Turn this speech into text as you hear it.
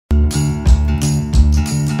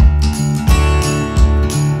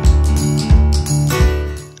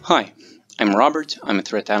Hi, I'm Robert. I'm a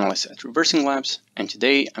threat analyst at ReversingLabs, and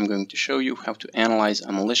today I'm going to show you how to analyze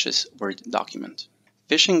a malicious Word document.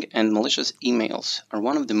 Phishing and malicious emails are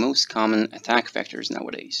one of the most common attack vectors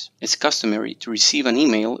nowadays. It's customary to receive an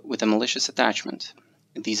email with a malicious attachment.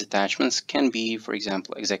 These attachments can be, for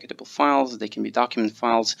example, executable files, they can be document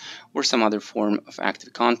files, or some other form of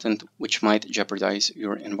active content which might jeopardize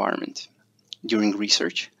your environment. During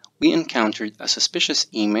research, we encountered a suspicious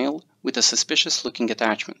email with a suspicious looking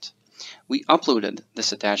attachment. We uploaded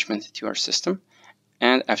this attachment to our system,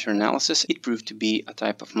 and after analysis, it proved to be a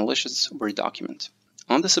type of malicious Word document.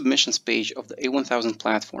 On the submissions page of the A1000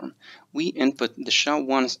 platform, we input the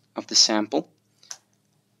SHA-1 of the sample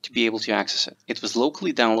to be able to access it. It was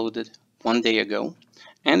locally downloaded 1 day ago,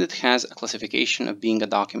 and it has a classification of being a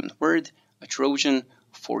document Word, a Trojan,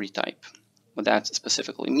 40 type. What that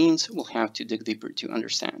specifically means, we'll have to dig deeper to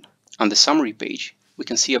understand. On the summary page, we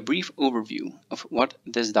can see a brief overview of what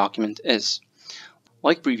this document is.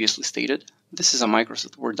 Like previously stated, this is a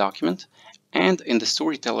Microsoft Word document, and in the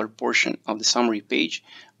storyteller portion of the summary page,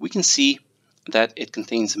 we can see that it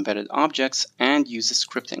contains embedded objects and uses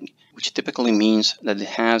scripting, which typically means that it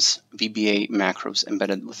has VBA macros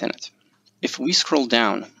embedded within it. If we scroll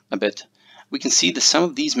down a bit, we can see that some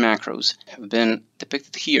of these macros have been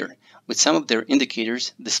depicted here, with some of their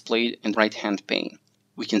indicators displayed in the right-hand pane.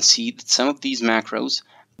 We can see that some of these macros,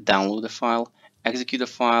 download a file, execute a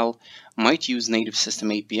file, might use native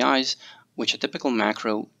system APIs, which a typical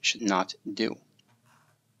macro should not do.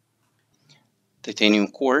 Titanium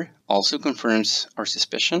Core also confirms our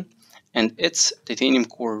suspicion, and its Titanium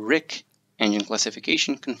Core RIC engine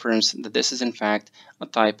classification confirms that this is in fact a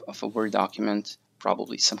type of a Word document,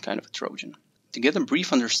 probably some kind of a Trojan. To get a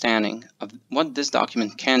brief understanding of what this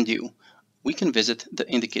document can do, we can visit the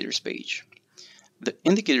indicators page. The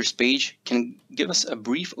indicators page can give us a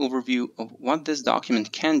brief overview of what this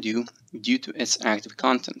document can do due to its active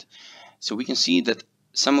content. So we can see that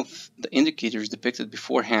some of the indicators depicted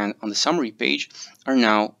beforehand on the summary page are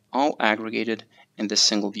now all aggregated in this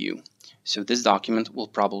single view. So this document will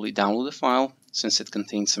probably download a file since it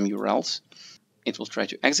contains some URLs. It will try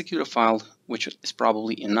to execute a file, which is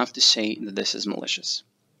probably enough to say that this is malicious.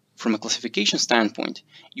 From a classification standpoint,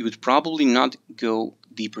 you would probably not go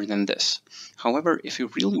deeper than this. However, if you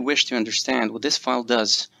really wish to understand what this file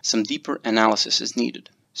does, some deeper analysis is needed.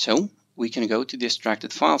 So we can go to the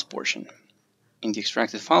extracted files portion. In the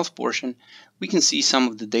extracted files portion, we can see some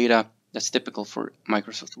of the data that's typical for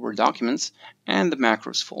Microsoft Word documents and the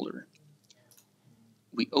macros folder.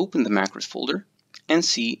 We open the macros folder and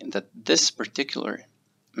see that this particular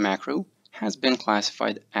macro has been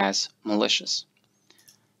classified as malicious.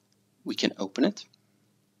 We can open it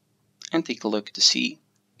and take a look to see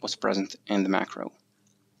what's present in the macro.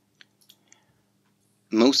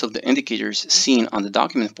 Most of the indicators seen on the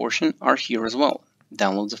document portion are here as well.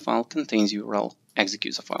 Downloads a file, contains URL,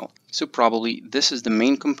 executes a file. So probably this is the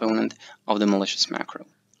main component of the malicious macro.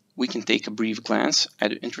 We can take a brief glance at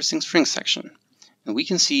the interesting string section, and we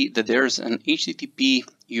can see that there's an HTTP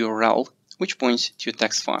URL which points to a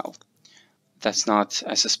text file. That's not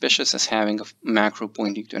as suspicious as having a macro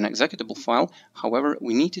pointing to an executable file. However,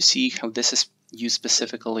 we need to see how this is used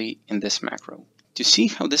specifically in this macro. To see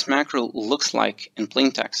how this macro looks like in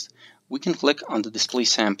plain text, we can click on the display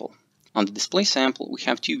sample. On the display sample, we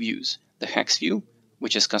have two views, the hex view,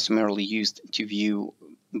 which is customarily used to view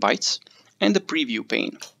bytes, and the preview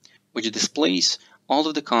pane, which displays all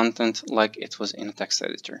of the content like it was in a text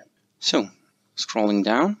editor. So, scrolling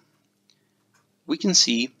down, we can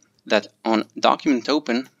see that on document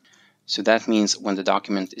open, so that means when the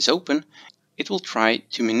document is open, it will try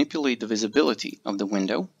to manipulate the visibility of the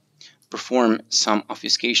window, perform some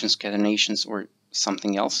obfuscation scatenations or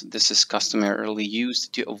something else. This is customarily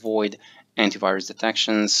used to avoid antivirus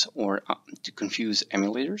detections or to confuse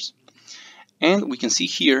emulators. And we can see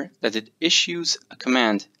here that it issues a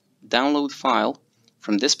command, download file,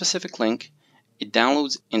 from this specific link. It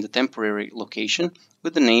downloads in the temporary location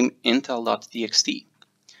with the name intel.txt.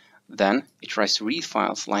 Then it tries to read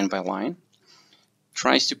files line by line,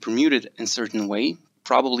 tries to permute it in a certain way,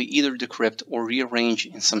 probably either decrypt or rearrange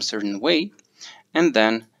in some certain way, and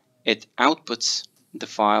then it outputs the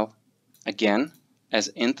file again as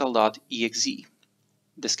intel.exe.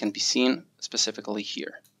 This can be seen specifically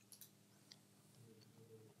here.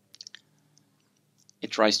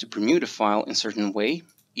 It tries to permute a file in a certain way,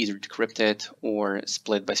 either decrypt it or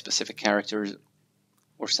split by specific characters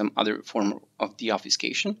or some other form of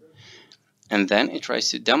deobfuscation. And then it tries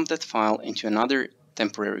to dump that file into another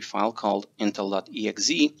temporary file called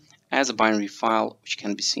intel.exe as a binary file, which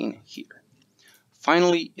can be seen here.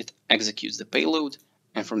 Finally, it executes the payload,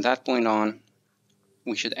 and from that point on,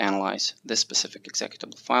 we should analyze this specific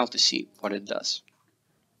executable file to see what it does.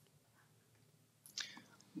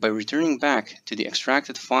 By returning back to the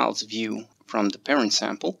extracted files view from the parent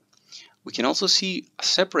sample, we can also see a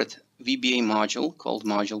separate VBA module called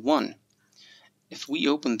Module 1. If we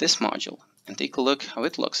open this module and take a look how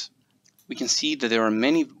it looks, we can see that there are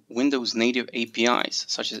many Windows native APIs,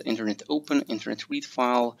 such as Internet Open, Internet Read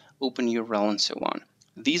File, Open URL, and so on.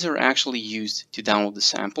 These are actually used to download the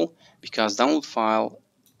sample because download file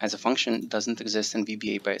as a function doesn't exist in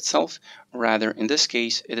VBA by itself. Rather, in this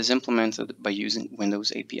case, it is implemented by using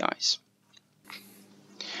Windows APIs.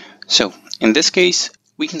 So, in this case,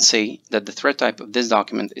 we can say that the thread type of this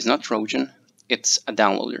document is not Trojan, it's a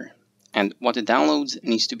downloader, and what it downloads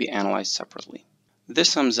needs to be analyzed separately.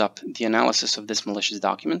 This sums up the analysis of this malicious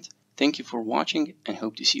document. Thank you for watching and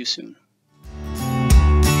hope to see you soon.